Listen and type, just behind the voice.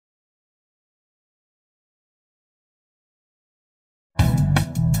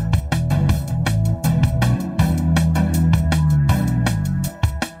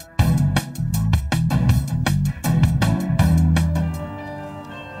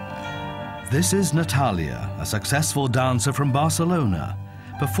This is Natalia, a successful dancer from Barcelona.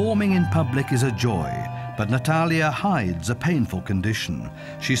 Performing in public is a joy, but Natalia hides a painful condition.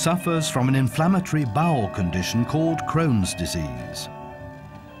 She suffers from an inflammatory bowel condition called Crohn's disease.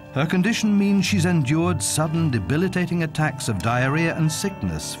 Her condition means she's endured sudden, debilitating attacks of diarrhea and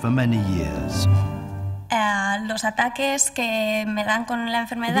sickness for many years. Los ataques que me dan con la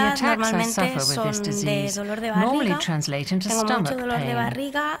enfermedad normalmente son de dolor de barriga. Tengo mucho dolor de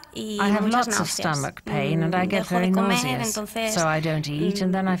barriga y muchas náuseas. Dejo de comer, entonces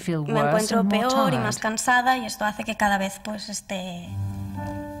me encuentro peor y más cansada y esto hace que cada vez pues esté...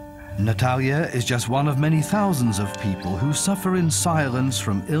 Natalia is just one of many thousands of people who suffer in silence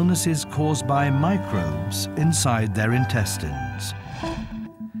from illnesses caused by microbes inside their intestines.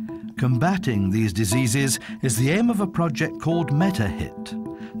 Combating these diseases is the aim of a project called MetaHit.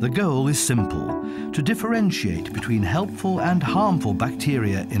 The goal is simple: to differentiate between helpful and harmful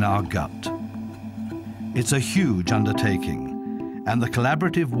bacteria in our gut. It's a huge undertaking, and the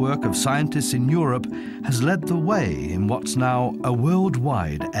collaborative work of scientists in Europe has led the way in what's now a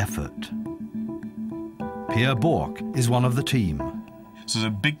worldwide effort. Pierre Bork is one of the team. So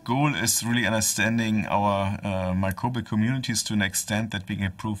the big goal is really understanding our microbial communities to an extent that we can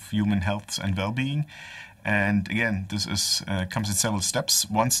improve human health and well-being. And again, this is, comes in several steps.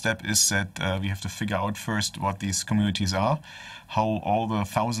 One step is that we have to figure out first what these communities are, how all the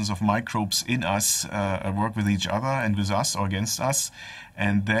thousands of microbes in us work with each other and with us or against us.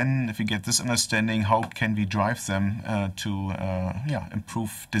 And then if we get this understanding, how can we drive them to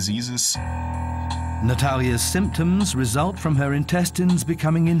improve diseases. Natalia's symptoms result from her intestines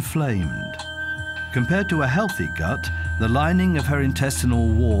becoming inflamed. Compared to a healthy gut, the lining of her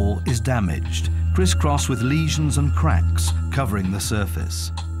intestinal wall is damaged, crisscrossed with lesions and cracks covering the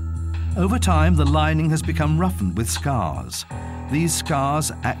surface. Over time, the lining has become roughened with scars. These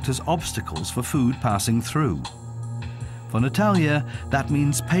scars act as obstacles for food passing through. For Natalia, that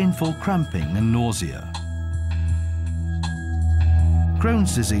means painful cramping and nausea.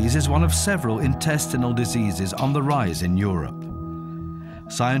 Crohn's disease is one of several intestinal diseases on the rise in Europe.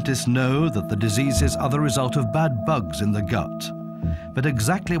 Scientists know that the diseases are the result of bad bugs in the gut, but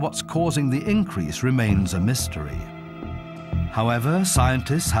exactly what's causing the increase remains a mystery. However,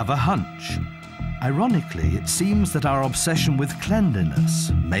 scientists have a hunch. Ironically, it seems that our obsession with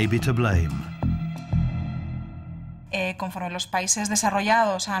cleanliness may be to blame. Conforme los países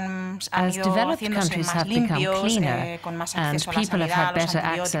desarrollados han ido haciéndose más limpios, con más acceso a la sanidad,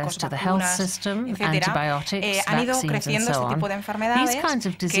 a los antibióticos, vacunas, etcétera, han ido creciendo este tipo de enfermedades que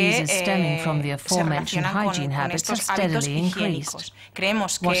se relacionan con estos hábitos higiénicos.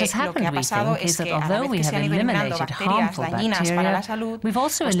 Creemos que lo que ha pasado es que a la vez que se han ido eliminando bacterias dañinas para la salud,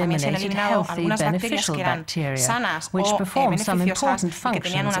 pues también se han eliminado algunas bacterias que eran sanas o beneficiosas y que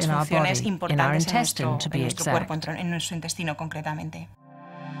tenían unas funciones importantes en nuestro cuerpo, en nuestro intestino concretamente.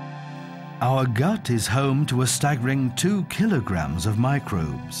 Our gut is home to a staggering 2 kilograms of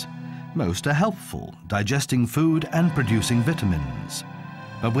microbes. Most are helpful, digesting food and producing vitamins.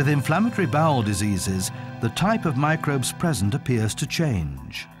 But with inflammatory bowel diseases, the type of microbes present appears to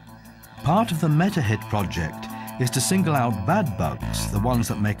change. Part of the MetaHit project is to single out bad bugs, the ones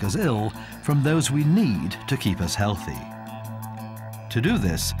that make us ill, from those we need to keep us healthy. To do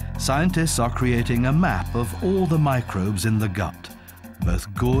this, scientists are creating a map of all the microbes in the gut, both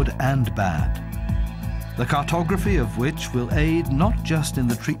good and bad. The cartography of which will aid not just in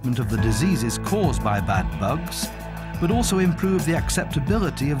the treatment of the diseases caused by bad bugs, but also improve the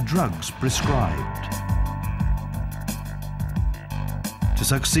acceptability of drugs prescribed. To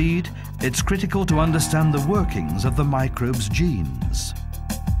succeed, it's critical to understand the workings of the microbe's genes.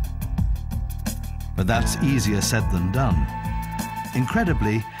 But that's easier said than done.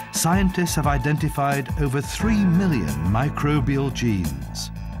 Incredibly, scientists have identified over 3 million microbial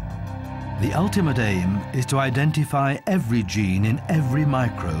genes. The ultimate aim is to identify every gene in every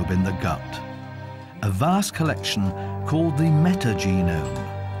microbe in the gut, a vast collection called the metagenome.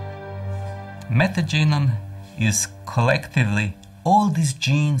 Metagenome is collectively all these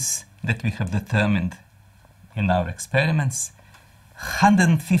genes that we have determined in our experiments,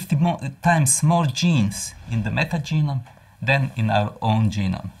 150 times more genes in the metagenome than in our own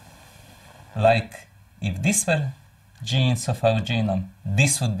genome. Like, if these were genes of our genome,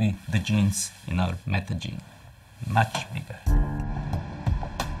 this would be the genes in our metagenome. Much bigger.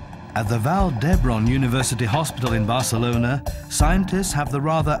 At the Vall d'Hebron University Hospital in Barcelona, scientists have the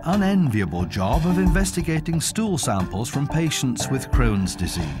rather unenviable job of investigating stool samples from patients with Crohn's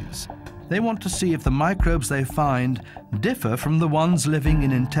disease. They want to see if the microbes they find differ from the ones living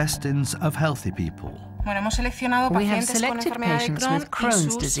in intestines of healthy people. We have selected patients with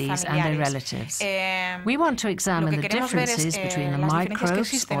Crohn's disease and their relatives. We want to examine the differences between the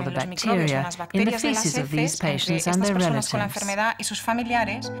microbes or the bacteria in the feces of these patients and their relatives.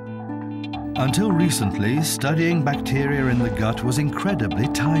 Until recently, studying bacteria in the gut was incredibly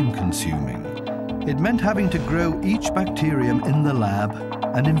time-consuming. It meant having to grow each bacterium in the lab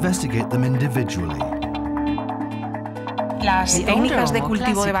and investigate them individually. Las técnicas de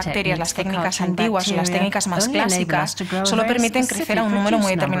cultivo de bacterias, las técnicas antiguas o las técnicas más clásicas, solo permiten crecer a un número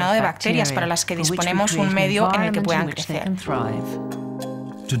muy determinado de bacterias para las que disponemos un medio en el que puedan crecer.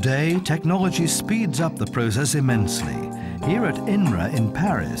 Today, technology speeds up the process immensely. Here at INRA in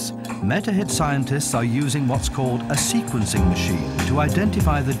Paris, MetaHit scientists are using what's called a sequencing machine to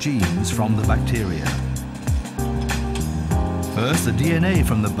identify the genes from the bacteria. First, the DNA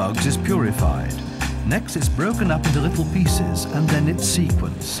from the bugs is purified. Next, it's broken up into little pieces and then it's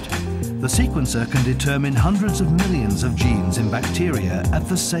sequenced. The sequencer can determine hundreds of millions of genes in bacteria at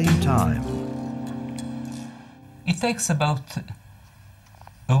the same time. It takes about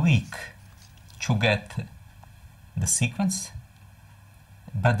a week to get the sequence,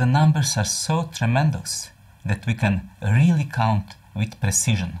 but the numbers are so tremendous that we can really count with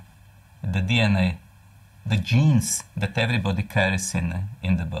precision the DNA, the genes that everybody carries in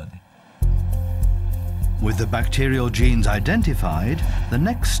the body. With the bacterial genes identified, the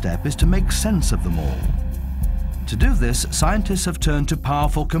next step is to make sense of them all. To do this, scientists have turned to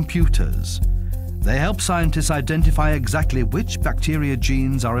powerful computers. They help scientists identify exactly which bacteria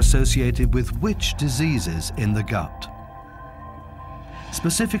genes are associated with which diseases in the gut.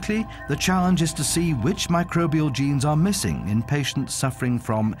 Specifically, the challenge is to see which microbial genes are missing in patients suffering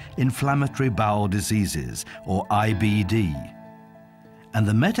from inflammatory bowel diseases, or IBD. And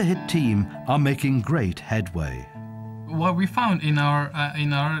the MetaHit team are making great headway. What we found in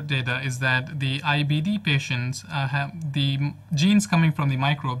our data is that the IBD patients have the genes coming from the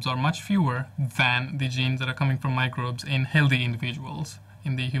microbes are much fewer than the genes that are coming from microbes in healthy individuals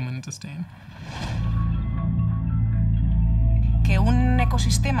in the human intestine.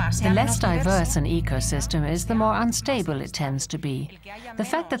 The less diverse an ecosystem is, the more unstable it tends to be. The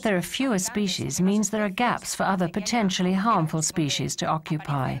fact that there are fewer species means there are gaps for other potentially harmful species to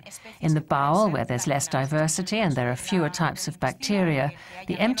occupy. In the bowel, where there's less diversity and there are fewer types of bacteria,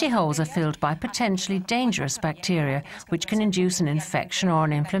 the empty holes are filled by potentially dangerous bacteria which can induce an infection or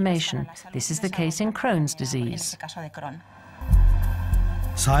an inflammation. This is the case in Crohn's disease.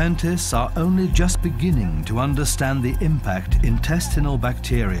 Scientists are only just beginning to understand the impact intestinal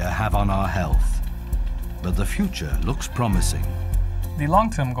bacteria have on our health. But the future looks promising. The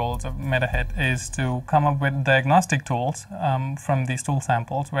long-term goals of MetaHit is to come up with diagnostic tools from these stool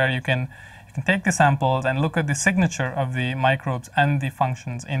samples where you can take the samples and look at the signature of the microbes and the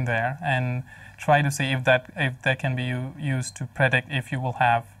functions in there and try to see if that can be used to predict if you will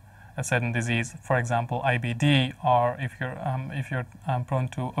have a certain disease, for example IBD, or if you're prone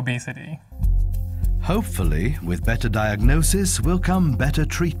to obesity. Hopefully, with better diagnosis will come better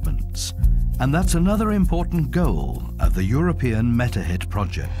treatments. And that's another important goal of the European MetaHit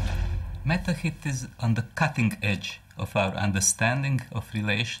project. MetaHit is on the cutting edge of our understanding of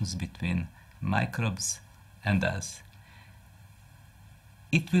relations between microbes and us.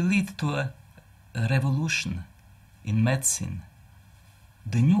 It will lead to a revolution in medicine.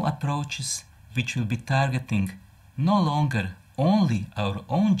 The new approaches which will be targeting no longer only our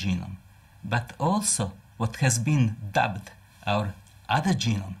own genome, but also what has been dubbed our other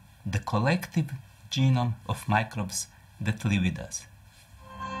genome, the collective genome of microbes that live with us.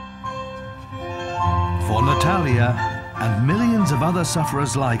 For Natalia and millions of other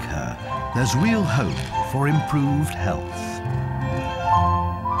sufferers like her, there's real hope for improved health.